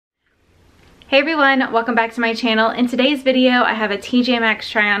Hey everyone, welcome back to my channel. In today's video, I have a TJ Maxx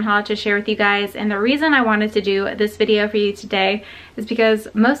try-on haul to share with you guys, and the reason I wanted to do this video for you today is because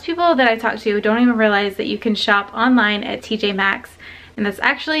most people that I talk to don't even realize that you can shop online at TJ Maxx, and that's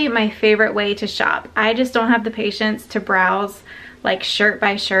actually my favorite way to shop. I just don't have the patience to browse like shirt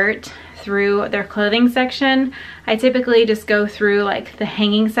by shirt through their clothing section. I typically just go through like the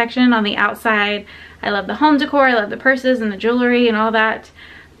hanging section on the outside. I love the home decor, I love the purses and the jewelry and all that.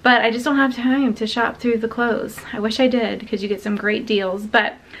 But I just don't have time to shop through the clothes. I wish I did because you get some great deals.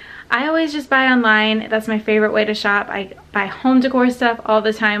 But I always just buy online. That's my favorite way to shop. I buy home decor stuff all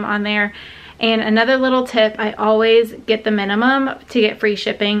the time on there. And another little tip, I always get the minimum to get free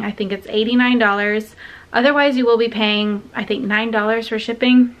shipping. I think it's $89. Otherwise you will be paying, I think, $9 for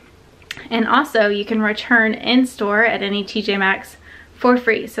shipping. And also you can return in store at any TJ Maxx for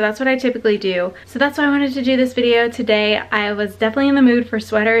free. So that's what I typically do. So that's why I wanted to do this video today. I was definitely in the mood for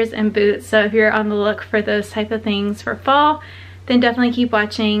sweaters and boots. So if you're on the look for those type of things for fall, then definitely keep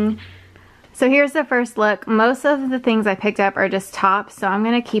watching. So here's the first look. Most of the things I picked up are just tops, so I'm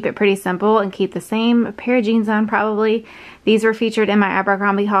gonna keep it pretty simple and keep the same pair of jeans on probably. These were featured in my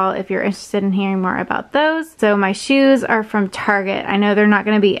Abercrombie haul if you're interested in hearing more about those. So my shoes are from Target. I know they're not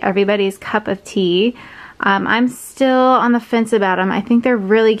gonna be everybody's cup of tea. I'm still on the fence about them. I think they're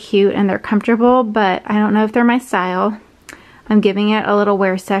really cute and they're comfortable, but I don't know if they're my style. I'm giving it a little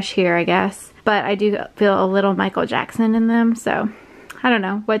wear sesh here, I guess. But I do feel a little Michael Jackson in them, so I don't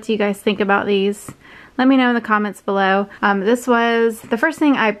know. What do you guys think about these? Let me know in the comments below. This was the first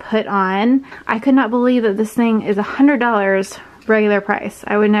thing I put on. I could not believe that this thing is $100 regular price.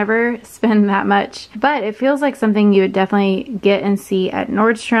 I would never spend that much, but it feels like something you would definitely get and see at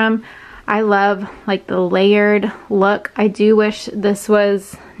Nordstrom. I love like the layered look. I do wish this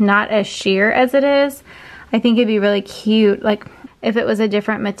was not as sheer as it is. I think it'd be really cute like if it was a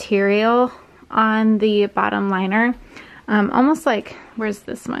different material on the bottom liner. Almost like, where's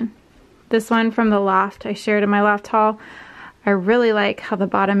this one? This one from the Loft I shared in my Loft haul. I really like how the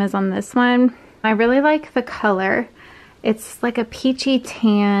bottom is on this one. I really like the color. It's like a peachy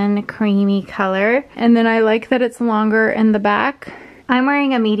tan creamy color, and then I like that it's longer in the back. I'm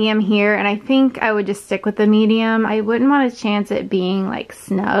wearing a medium here, and I think I would just stick with the medium. I wouldn't want to chance it being like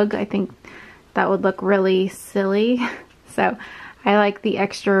snug. I think that would look really silly. So I like the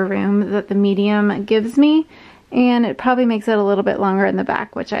extra room that the medium gives me, and it probably makes it a little bit longer in the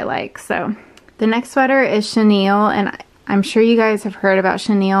back, which I like. So the next sweater is chenille, and I'm sure you guys have heard about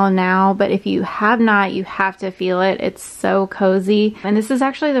chenille now, but if you have not, you have to feel it. It's so cozy. And this is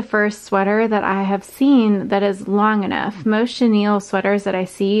actually the first sweater that I have seen that is long enough. Most chenille sweaters that I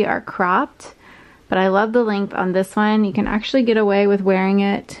see are cropped, but I love the length on this one. You can actually get away with wearing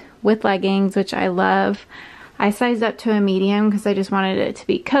it with leggings, which I love. I sized up to a medium because I just wanted it to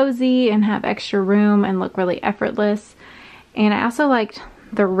be cozy and have extra room and look really effortless. And I also liked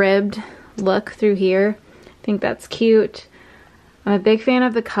the ribbed look through here. I think that's cute. I'm a big fan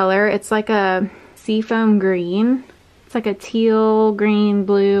of the color. It's like a seafoam green. It's like a teal, green,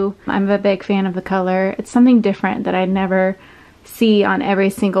 blue. I'm a big fan of the color. It's something different that I never see on every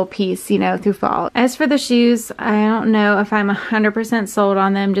single piece, you know, through fall. As for the shoes, I don't know if I'm 100% sold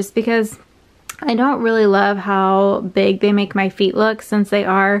on them just because I don't really love how big they make my feet look since they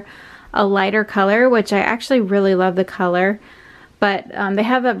are a lighter color, which I actually really love the color. But they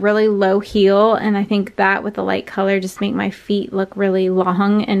have a really low heel, and I think that with the light color just make my feet look really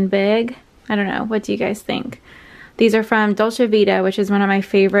long and big. I don't know. What do you guys think? These are from Dolce Vita, which is one of my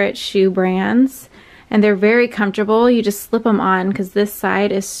favorite shoe brands. And they're very comfortable. You just slip them on because this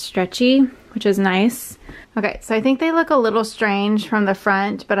side is stretchy, which is nice. Okay, so I think they look a little strange from the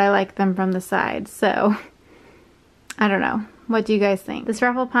front, but I like them from the side. So, I don't know. What do you guys think? This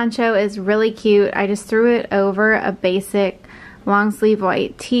ruffle poncho is really cute. I just threw it over a basic long sleeve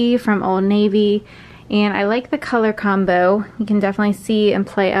white tee from Old Navy, and I like the color combo. You can definitely see and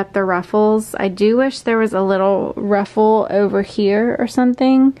play up the ruffles. I do wish there was a little ruffle over here or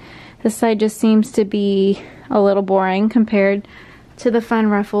something. This side just seems to be a little boring compared to the fun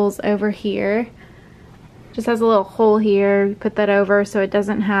ruffles over here. Just has a little hole here. You put that over so it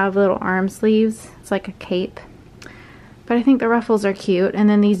doesn't have little arm sleeves. It's like a cape. But I think the ruffles are cute. And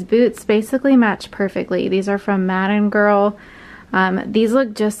then these boots basically match perfectly. These are from Madden Girl. These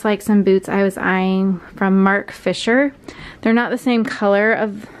look just like some boots I was eyeing from Mark Fisher. They're not the same color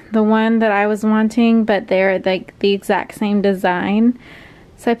of the one that I was wanting, but they're like the exact same design.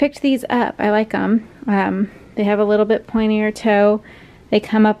 So I picked these up. I like them. They have a little bit pointier toe. They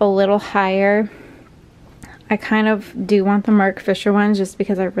come up a little higher. I kind of do want the Mark Fisher ones just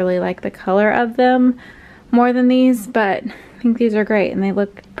because I really like the color of them more than these, but think these are great and they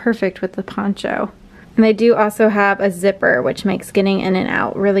look perfect with the poncho. And they do also have a zipper, which makes getting in and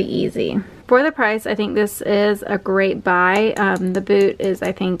out really easy. For the price, I think this is a great buy. The boot is,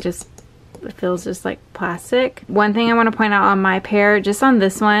 I think, just, it feels just like plastic. One thing I want to point out on my pair, just on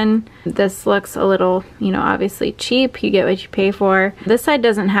this one, this looks a little, you know, obviously cheap. You get what you pay for. This side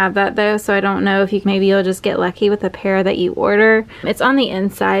doesn't have that though, so I don't know if maybe you'll just get lucky with a pair that you order. It's on the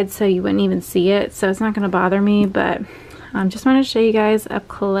inside, so you wouldn't even see it, so it's not going to bother me, but just wanted to show you guys up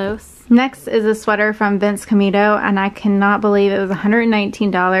close. Next is a sweater from Vince Camuto, and I cannot believe it was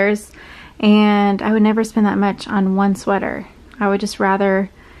 $119, and I would never spend that much on one sweater. I would just rather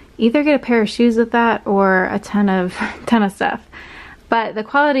either get a pair of shoes with that or a ton of stuff. But the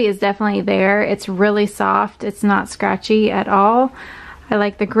quality is definitely there. It's really soft. It's not scratchy at all. I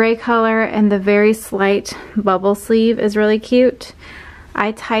like the gray color, and the very slight bubble sleeve is really cute.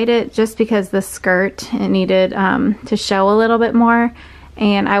 I tied it just because the skirt, it needed to show a little bit more,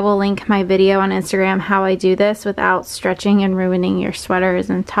 and I will link my video on Instagram how I do this without stretching and ruining your sweaters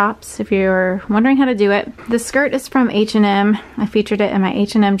and tops if you're wondering how to do it. The skirt is from H&M. I featured it in my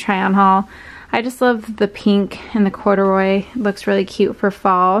H&M try-on haul. I just love the pink and the corduroy. It looks really cute for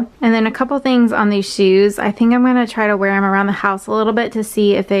fall. And then a couple things on these shoes. I think I'm going to try to wear them around the house a little bit to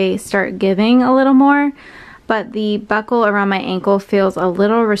see if they start giving a little more. But the buckle around my ankle feels a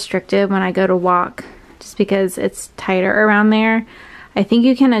little restrictive when I go to walk, just because it's tighter around there. I think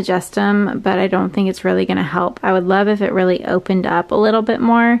you can adjust them, but I don't think it's really going to help. I would love if it really opened up a little bit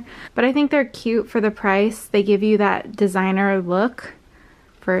more. But I think they're cute for the price. They give you that designer look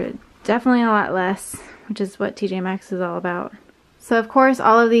for definitely a lot less, which is what TJ Maxx is all about. So of course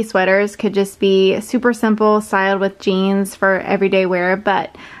all of these sweaters could just be super simple, styled with jeans for everyday wear,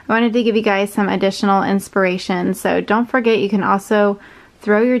 but I wanted to give you guys some additional inspiration. So don't forget, you can also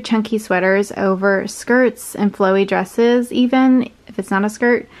throw your chunky sweaters over skirts and flowy dresses, even if it's not a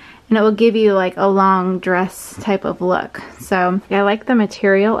skirt, and it will give you like a long dress type of look. So I like the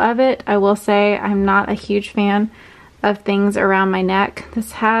material of it. I will say I'm not a huge fan of things around my neck.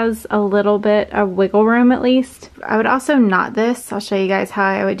 This has a little bit of wiggle room at least. I would also knot this. I'll show you guys how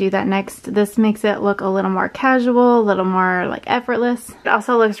I would do that next. This makes it look a little more casual, a little more like effortless. It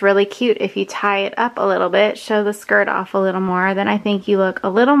also looks really cute if you tie it up a little bit, show the skirt off a little more, then I think you look a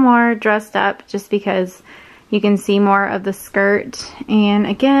little more dressed up just because you can see more of the skirt. And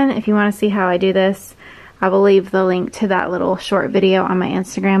again, if you want to see how I do this, I will leave the link to that little short video on my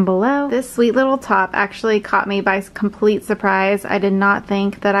Instagram below. This sweet little top actually caught me by complete surprise. I did not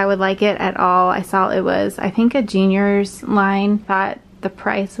think that I would like it at all. I saw it was, I think, a junior's line. Thought the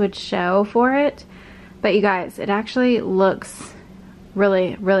price would show for it. But you guys, it actually looks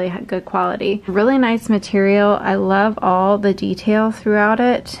really, really good quality. Really nice material. I love all the detail throughout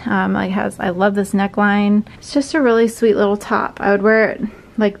it. I love this neckline. It's just a really sweet little top. I would wear it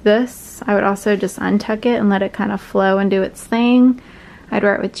like this. I would also just untuck it and let it kind of flow and do its thing. I'd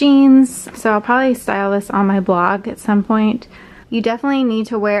wear it with jeans, so I'll probably style this on my blog at some point. You definitely need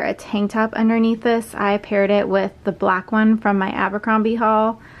to wear a tank top underneath this. I paired it with the black one from my Abercrombie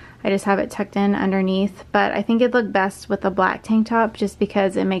haul. I just have it tucked in underneath, but I think it'd look best with a black tank top just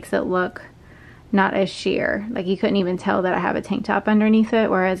because it makes it look not as sheer. Like you couldn't even tell that I have a tank top underneath it,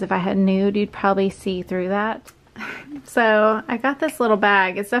 whereas if I had nude, you'd probably see through that. So I got this little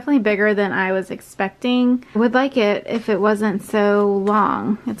bag. It's definitely bigger than I was expecting. I would like it if it wasn't so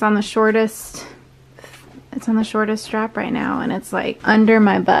long. It's on the shortest strap right now, and it's like under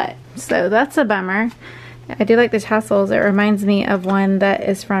my butt. So that's a bummer. I do like the tassels. It reminds me of one that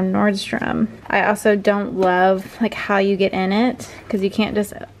is from Nordstrom. I also don't love like how you get in it, because you can't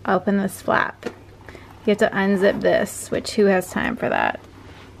just open this flap. You have to unzip this, which who has time for that?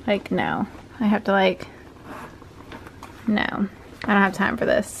 Like, no. I have to like, no, I don't have time for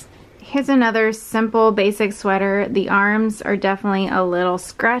this. Here's another simple basic sweater. The arms are definitely a little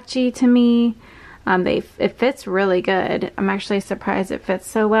scratchy to me. It fits really good. I'm actually surprised it fits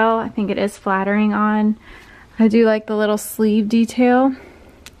so well. I think it is flattering on. I do like the little sleeve detail.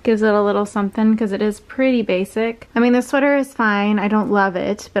 Gives it a little something because it is pretty basic. I mean, the sweater is fine. I don't love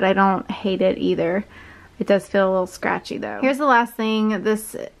it, but I don't hate it either. It does feel a little scratchy though. Here's the last thing.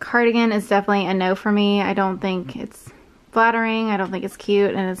 This cardigan is definitely a no for me. I don't think it's flattering, I don't think it's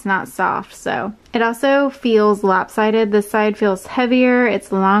cute, and it's not soft. So it also feels lopsided. This side feels heavier,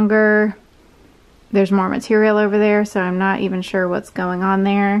 it's longer, there's more material over there, so I'm not even sure what's going on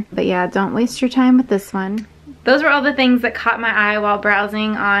there. But yeah, don't waste your time with this one. Those were all the things that caught my eye while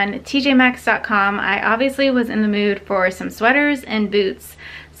browsing on TJMaxx.com. I obviously was in the mood for some sweaters and boots.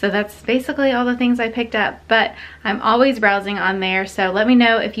 So that's basically all the things I picked up, but I'm always browsing on there. So let me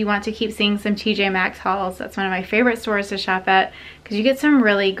know if you want to keep seeing some TJ Maxx hauls. That's one of my favorite stores to shop at because you get some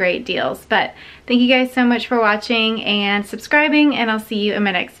really great deals. But thank you guys so much for watching and subscribing, and I'll see you in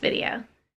my next video.